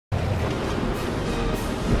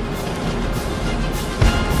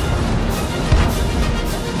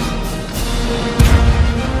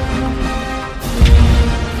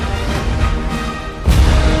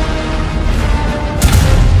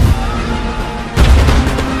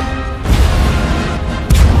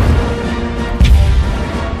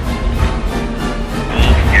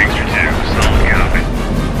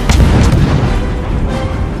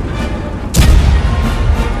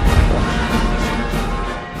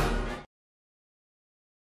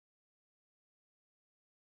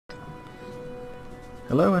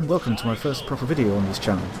Hello and welcome to my first proper video on this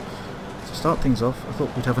channel. To start things off, I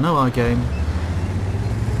thought we'd have an OI game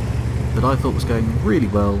that I thought was going really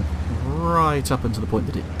well, right up until the point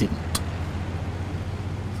that it didn't.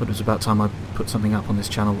 I thought it was about time I put something up on this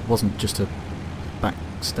channel that wasn't just a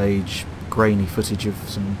backstage grainy footage of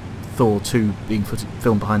some Thor 2 being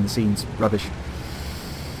filmed behind the scenes rubbish.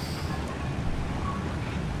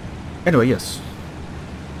 Anyway, yes.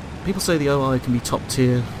 People say the OI can be top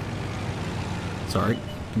tier. Sorry,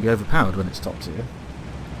 can be overpowered when it's top tier.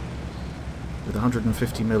 With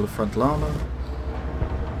 150 mil of frontal armour.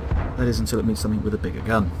 That is until it meets something with a bigger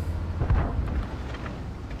gun.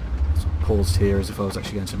 So I paused here as if I was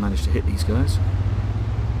actually going to manage to hit these guys.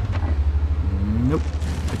 Nope,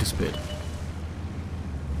 they disappeared.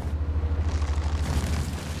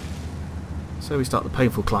 So we start the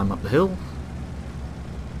painful climb up the hill.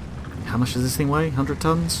 How much does this thing weigh? 100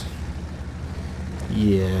 tons?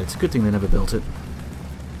 Yeah, it's a good thing they never built it.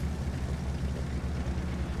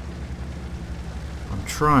 I'm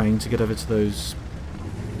trying to get over to those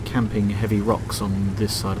camping heavy rocks on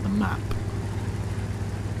this side of the map.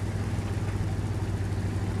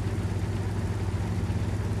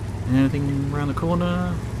 Anything around the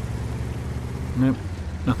corner? Nope,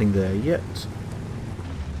 nothing there yet.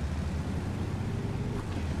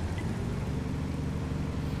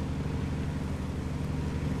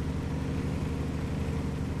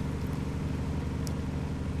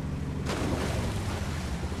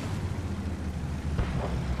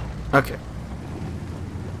 Okay.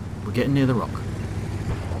 We're getting near the rock.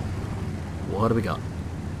 What do we got?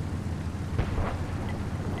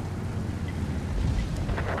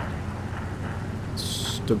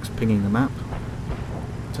 Stug's pinging the map.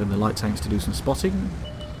 Turn the light tanks to do some spotting.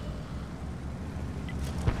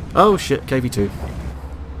 Oh shit, KV2.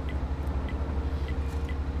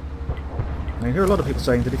 Now you hear a lot of people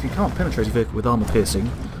saying that if you can't penetrate a vehicle with armour piercing,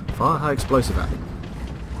 fire high explosive at them.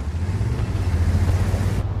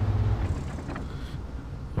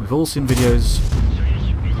 We've all seen videos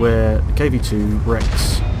where the KV2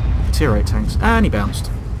 wrecks tier 8 tanks, and he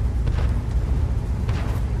bounced.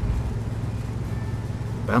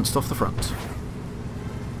 Bounced off the front.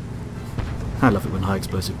 I love it when high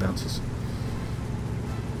explosive bounces.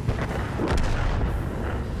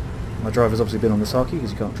 My driver's obviously been on the Saki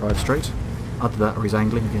because he can't drive straight. Either that or he's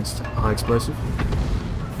angling against high explosive.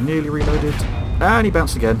 Nearly reloaded, and he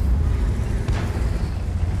bounced again.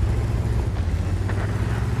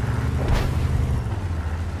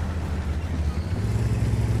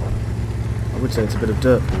 I would say it's a bit of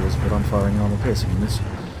dirt balls, but I'm firing armour piercing in this.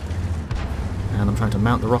 And I'm trying to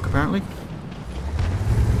mount the rock apparently.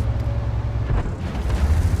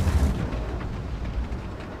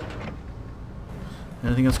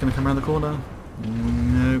 Anything else going to come around the corner?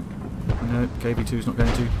 Nope. Nope. KV2's not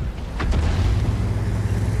going to.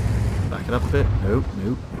 Back it up a bit. Nope.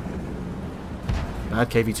 Nope.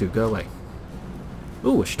 Bad KV2, go away.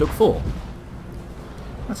 Ooh, a Stug 4.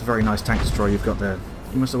 That's a very nice tank destroyer you've got there.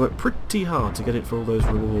 You must have worked pretty hard to get it for all those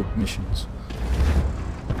reward missions.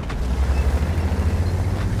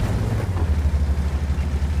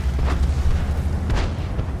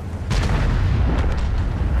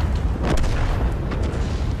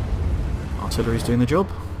 Artillery's doing the job.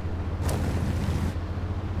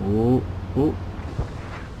 Oh, oh.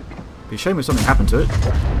 Be a shame if something happened to it.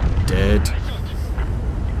 Dead.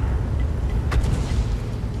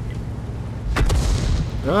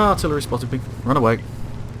 Ah, artillery spotted me. Run away.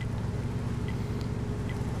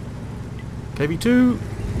 KV2,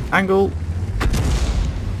 angle,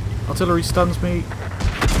 artillery stuns me,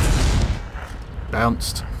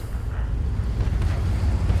 bounced,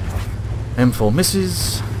 M4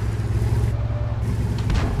 misses,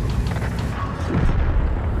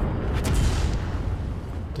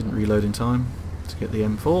 didn't reload in time to get the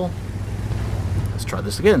M4, let's try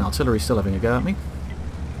this again, artillery's still having a go at me.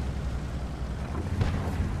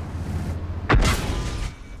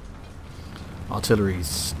 Artillery's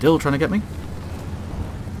still trying to get me.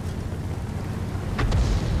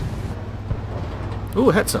 Ooh,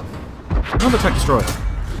 a Hetzer. Another tank destroyer.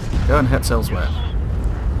 Go and Hetz elsewhere.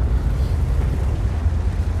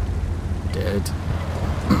 Dead.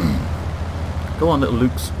 Go on, little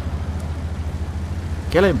Lukes.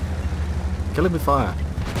 Kill him. Kill him with fire.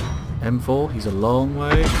 M4, he's a long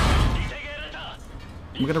way.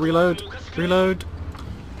 I'm gonna reload. Reload.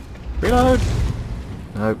 Reload.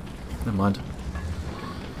 No, never mind.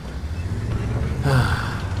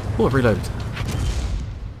 Oh, I've reloaded.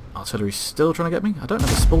 Artillery's still trying to get me? I don't have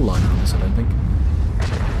a spool liner on this, I don't think.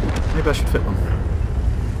 Maybe I should fit one.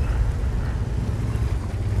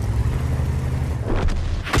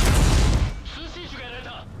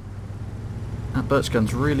 birch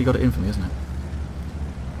gun's really got it in for me, hasn't it?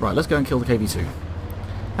 Right, let's go and kill the KV-2.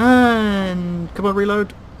 And... come on,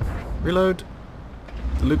 reload. Reload.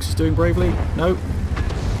 The Luke's is doing bravely. No.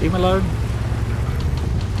 Leave him alone.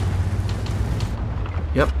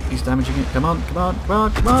 Yep, he's damaging it. Come on, come on, come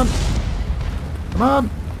on, come on! Come on!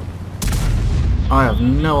 I have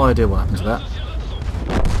no idea what happened to that.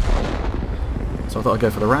 So I thought I'd go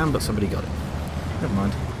for the ram, but somebody got it. Never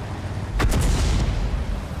mind.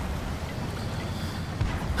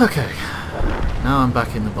 Okay. Now I'm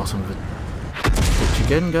back in the bottom of it. Which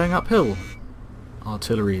again, going uphill.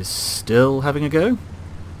 Artillery is still having a go.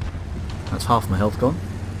 That's half my health gone.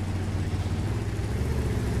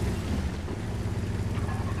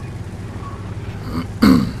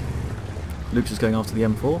 Luke's is going after the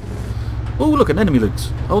M4. Oh, look, an enemy Luke's.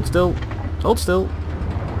 Hold still. Hold still.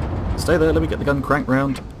 Stay there, let me get the gun cranked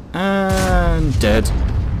round. And dead.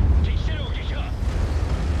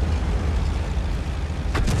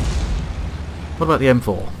 What about the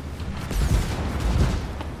M4?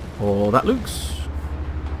 Or that Luke's?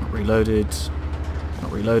 Not reloaded.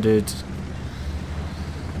 Not reloaded.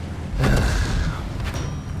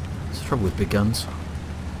 It's the trouble with big guns.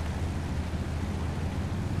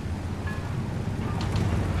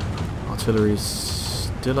 Artillery's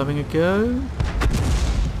still having a go.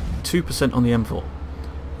 2% on the M4.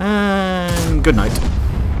 And good night.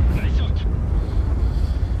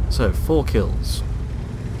 So, 4 kills.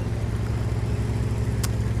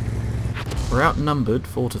 We're outnumbered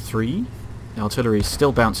 4-3. The artillery is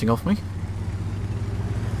still bouncing off me.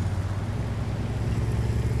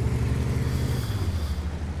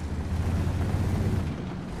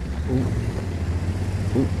 Ooh.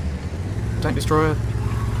 Ooh. Tank destroyer.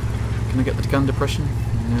 Can I get the gun depression?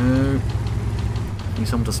 No. Need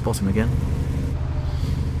someone to spot him again.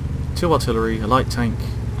 2 artillery, a light tank,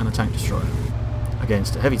 and a tank destroyer.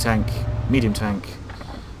 Against a heavy tank, medium tank,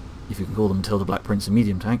 if you can call them Matilda Black Prince a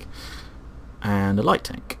medium tank, and a light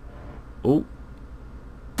tank. Oh.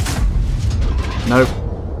 No.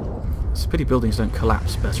 It's a pity buildings don't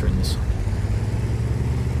collapse better in this.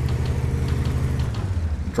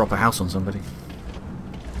 Drop a house on somebody.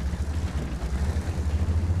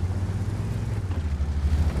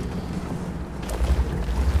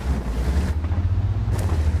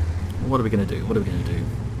 What are we going to do? What are we going to do?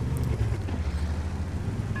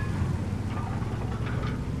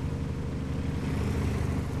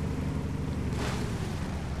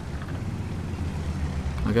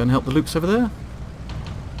 Can I go and help the Lukes over there?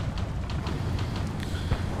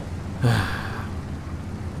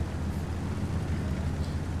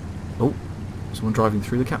 Oh, someone driving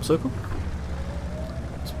through the cap circle?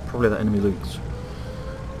 It's probably that enemy Lukes.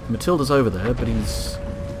 Matilda's over there, but he's...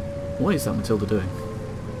 what is that Matilda doing?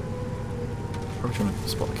 Probably trying to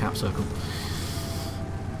spot the cap circle.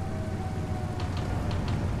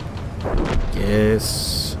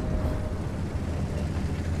 Yes.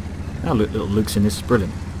 Now look, little Luke's in this is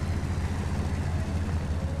brilliant.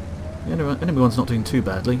 The enemy one's not doing too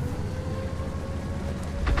badly.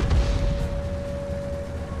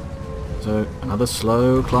 So another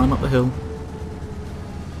slow climb up the hill.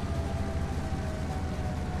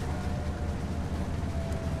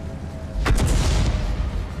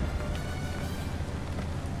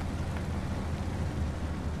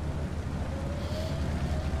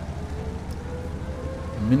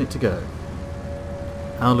 Minute to go.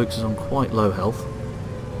 Our Luke's is on quite low health.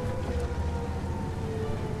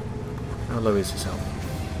 How low is his health?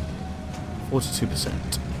 42%.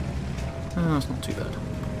 Oh, that's not too bad.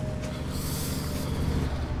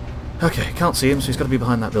 Okay, can't see him, so he's got to be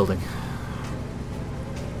behind that building.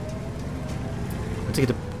 I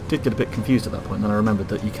did get a bit confused at that point, and then I remembered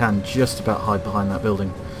that you can just about hide behind that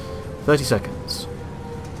building. 30 seconds.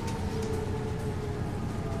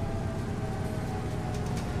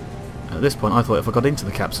 At this point I thought if I got into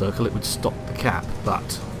the cap circle it would stop the cap,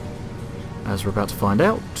 but as we're about to find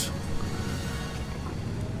out,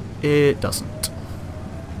 it doesn't.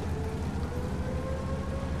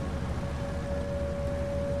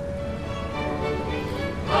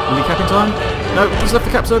 Will he cap in time? No, he's left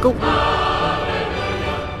the cap circle.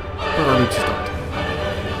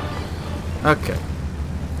 Okay.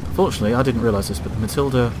 Fortunately I didn't realise this, but the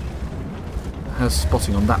Matilda has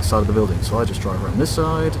spotting on that side of the building, so I just drive around this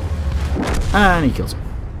side. And he kills him.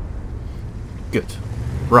 Good.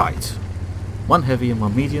 Right. 1 heavy and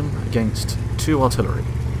 1 medium against 2 artillery.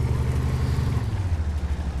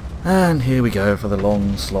 And here we go for the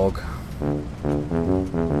long slog.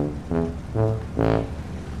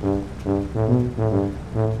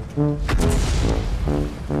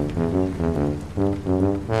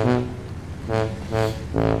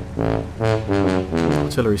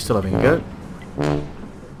 Artillery still having a go.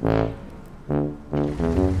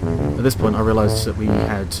 At this point I realised that we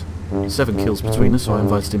had 7 kills between us, so I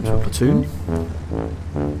invited him to a platoon.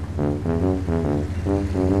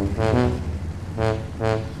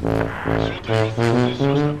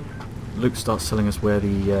 Luke starts telling us where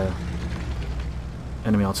the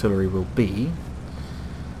enemy artillery will be,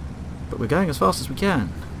 but we're going as fast as we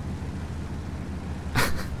can.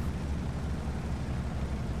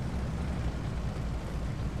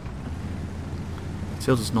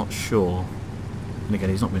 Matilda's not sure, and again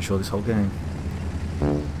he's not been sure this whole game.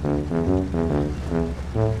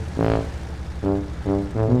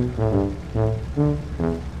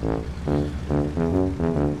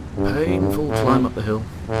 Painful climb up the hill.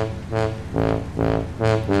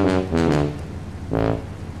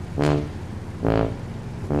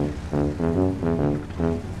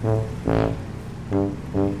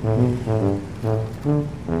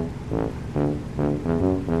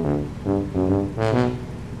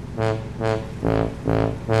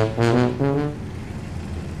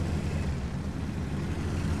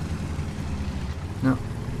 Now,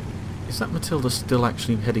 is that Matilda still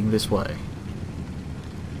actually heading this way?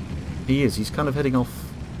 He is. He's kind of heading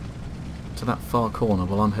off to that far corner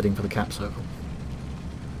while I'm heading for the cap circle.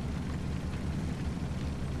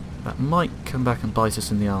 That might come back and bite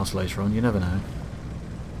us in the arse later on, you never know.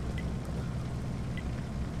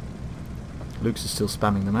 Luke's is still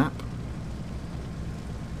spamming the map.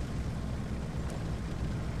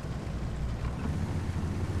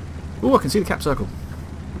 Oh, I can see the cap circle.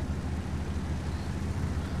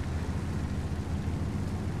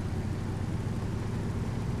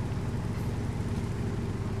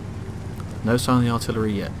 No sign of the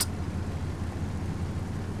artillery yet.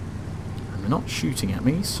 And they're not shooting at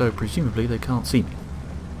me, so presumably they can't see me.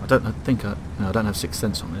 I don't have sixth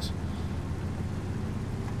sense on this.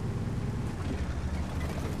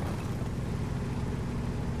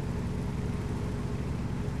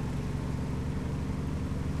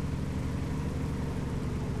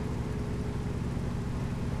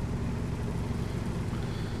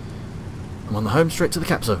 I'm on the home straight to the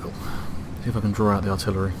cap circle. See if I can draw out the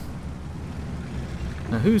artillery.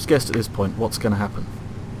 Now who's guessed at this point what's going to happen?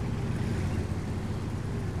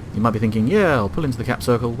 You might be thinking, yeah, I'll pull into the cap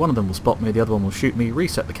circle, one of them will spot me, the other one will shoot me,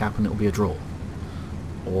 reset the cap and it'll be a draw.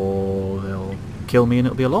 Or they'll kill me and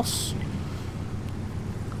it'll be a loss.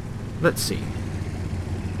 Let's see.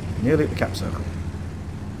 Nearly at the cap circle.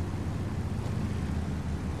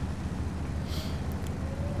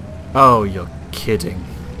 Oh, you're kidding.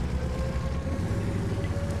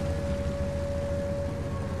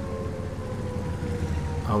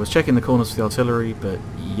 I was checking the corners for the artillery, but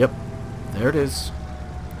yep, there it is.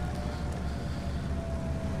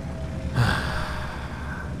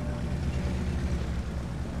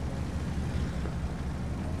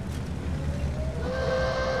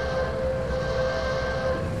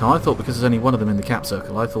 Now I thought because there's only one of them in the cap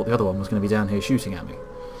circle, I thought the other one was going to be down here shooting at me.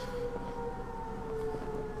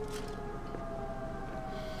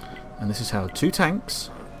 And this is how 2 tanks,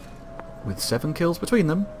 with 7 kills between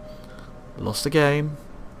them, lost a game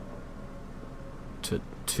to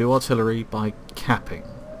 2 artillery by capping.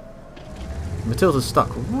 Matilda's stuck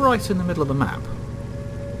right in the middle of the map.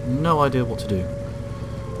 No idea what to do.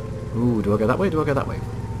 Ooh, do I go that way? Do I go that way?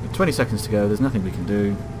 With 20 seconds to go, there's nothing we can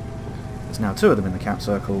do. There's now 2 of them in the cap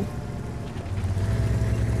circle.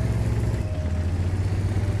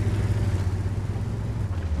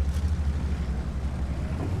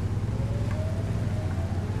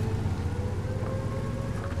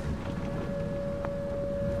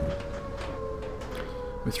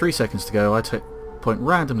 With 3 seconds to go, I point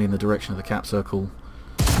randomly in the direction of the cap circle,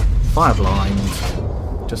 fire blind,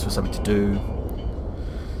 just for something to do,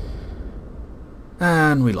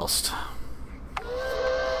 and we lost.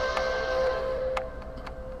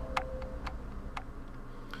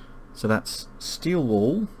 So that's steel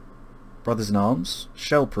wall, brothers in arms,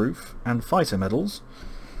 shell proof, and fighter medals.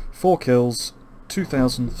 4 kills,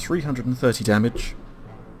 2,330 damage,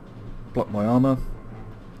 blocked by armour.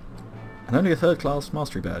 And only a 3rd class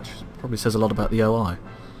mastery badge. Probably says a lot about the OI.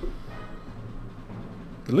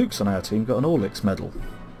 The Lukes on our team got an Orlix medal.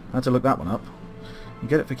 I had to look that one up. You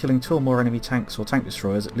get it for killing 2 or more enemy tanks or tank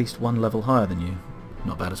destroyers at least 1 level higher than you.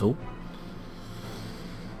 Not bad at all.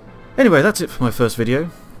 Anyway, that's it for my first video.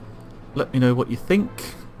 Let me know what you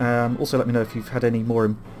think. Also let me know if you've had any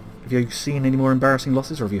more... Have you seen any more embarrassing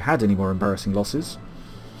losses, or have you had any more embarrassing losses?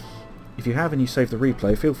 If you have and you save the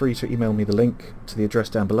replay, feel free to email me the link to the address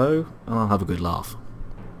down below, and I'll have a good laugh.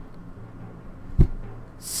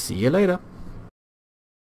 See you later.